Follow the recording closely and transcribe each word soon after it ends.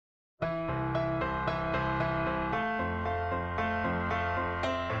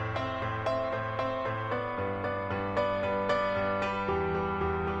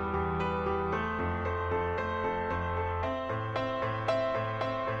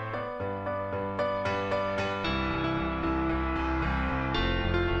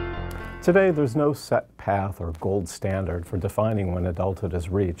Today, there's no set path or gold standard for defining when adulthood is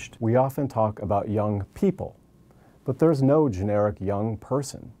reached. We often talk about young people, but there's no generic young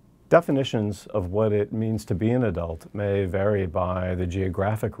person. Definitions of what it means to be an adult may vary by the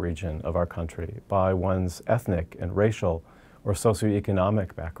geographic region of our country, by one's ethnic and racial or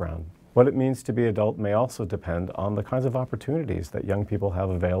socioeconomic background. What it means to be adult may also depend on the kinds of opportunities that young people have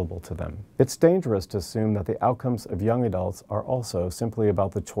available to them. It's dangerous to assume that the outcomes of young adults are also simply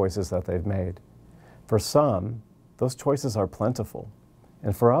about the choices that they've made. For some, those choices are plentiful,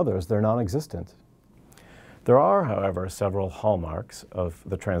 and for others, they're non-existent. There are, however, several hallmarks of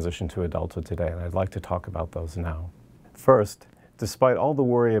the transition to adulthood today, and I'd like to talk about those now. First, despite all the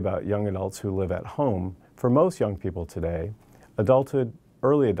worry about young adults who live at home, for most young people today,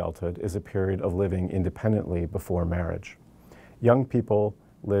 early adulthood is a period of living independently before marriage. Young people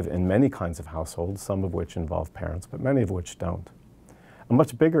live in many kinds of households, some of which involve parents, but many of which don't. A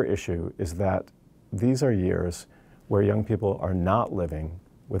much bigger issue is that these are years where young people are not living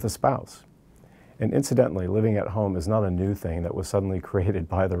with a spouse. And incidentally, living at home is not a new thing that was suddenly created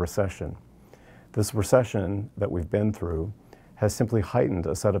by the recession. This recession that we've been through has simply heightened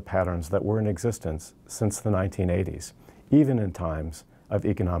a set of patterns that were in existence since the 1980s, even in times of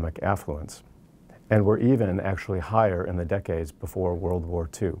economic affluence, and were even actually higher in the decades before World War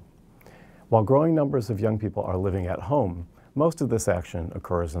II. While growing numbers of young people are living at home, most of this action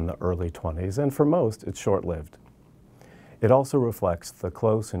occurs in the early 20s, and for most, it's short-lived. It also reflects the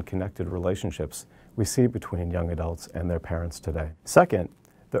close and connected relationships we see between young adults and their parents today. Second,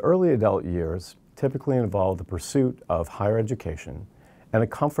 the early adult years typically involve the pursuit of higher education, and a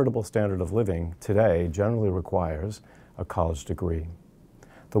comfortable standard of living today generally requires a college degree.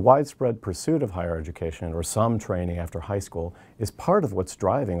 The widespread pursuit of higher education, or some training after high school, is part of what's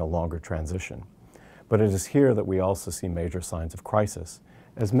driving a longer transition. But it is here that we also see major signs of crisis,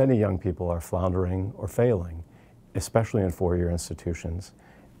 as many young people are floundering or failing, especially in four-year institutions,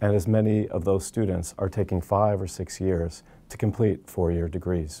 and as many of those students are taking 5 or 6 years to complete four-year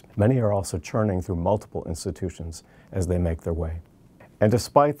degrees. Many are also churning through multiple institutions as they make their way. And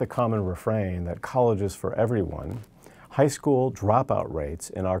despite the common refrain that college is for everyone, high school dropout rates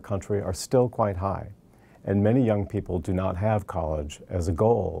in our country are still quite high, and many young people do not have college as a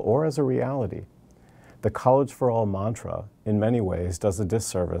goal or as a reality. The college for all mantra, in many ways, does a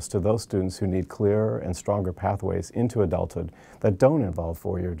disservice to those students who need clearer and stronger pathways into adulthood that don't involve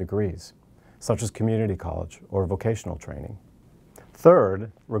four-year degrees, such as community college or vocational training.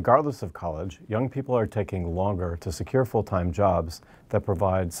 Third, regardless of college, young people are taking longer to secure full-time jobs that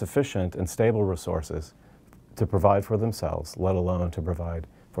provide sufficient and stable resources to provide for themselves, let alone to provide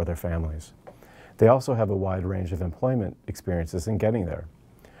for their families. They also have a wide range of employment experiences in getting there.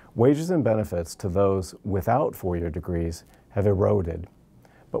 Wages and benefits to those without four-year degrees have eroded,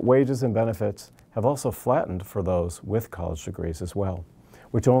 but wages and benefits have also flattened for those with college degrees as well,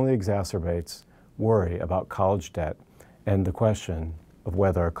 which only exacerbates worry about college debt and the question of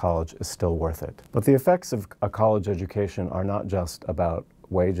whether a college is still worth it. But the effects of a college education are not just about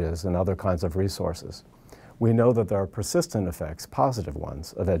wages and other kinds of resources. We know that there are persistent effects, positive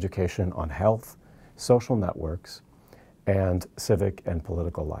ones, of education on health, social networks, and civic and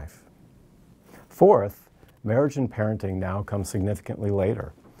political life. Fourth, marriage and parenting now come significantly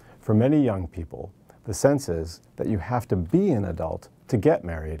later. For many young people, the sense is that you have to be an adult to get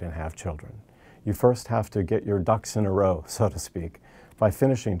married and have children. You first have to get your ducks in a row, so to speak, by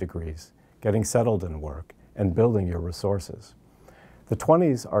finishing degrees, getting settled in work, and building your resources. The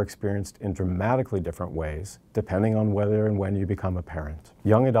 20s are experienced in dramatically different ways, depending on whether and when you become a parent.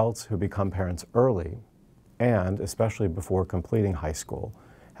 Young adults who become parents early, and especially before completing high school,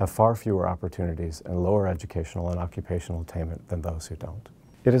 have far fewer opportunities and lower educational and occupational attainment than those who don't.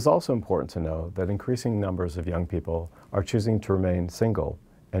 It is also important to know that increasing numbers of young people are choosing to remain single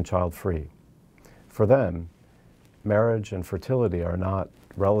and child-free. For them, marriage and fertility are not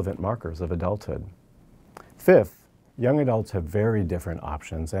relevant markers of adulthood. Fifth, young adults have very different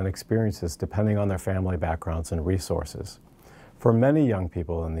options and experiences depending on their family backgrounds and resources. For many young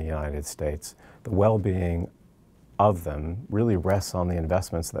people in the United States, the well-being of them really rests on the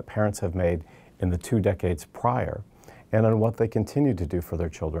investments that parents have made in the 2 decades prior and on what they continue to do for their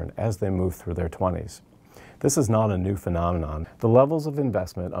children as they move through their 20s. This is not a new phenomenon. The levels of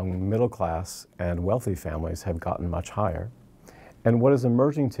investment among middle-class and wealthy families have gotten much higher. And what is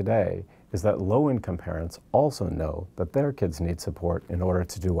emerging today is that low-income parents also know that their kids need support in order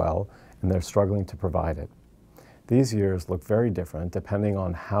to do well, and they're struggling to provide it. These years look very different depending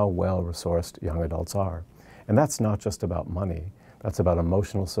on how well-resourced young adults are. And that's not just about money. That's about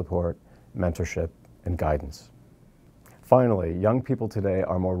emotional support, mentorship, and guidance. Finally, young people today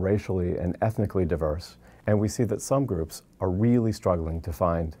are more racially and ethnically diverse, and we see that some groups are really struggling to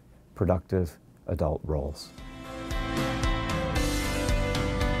find productive adult roles.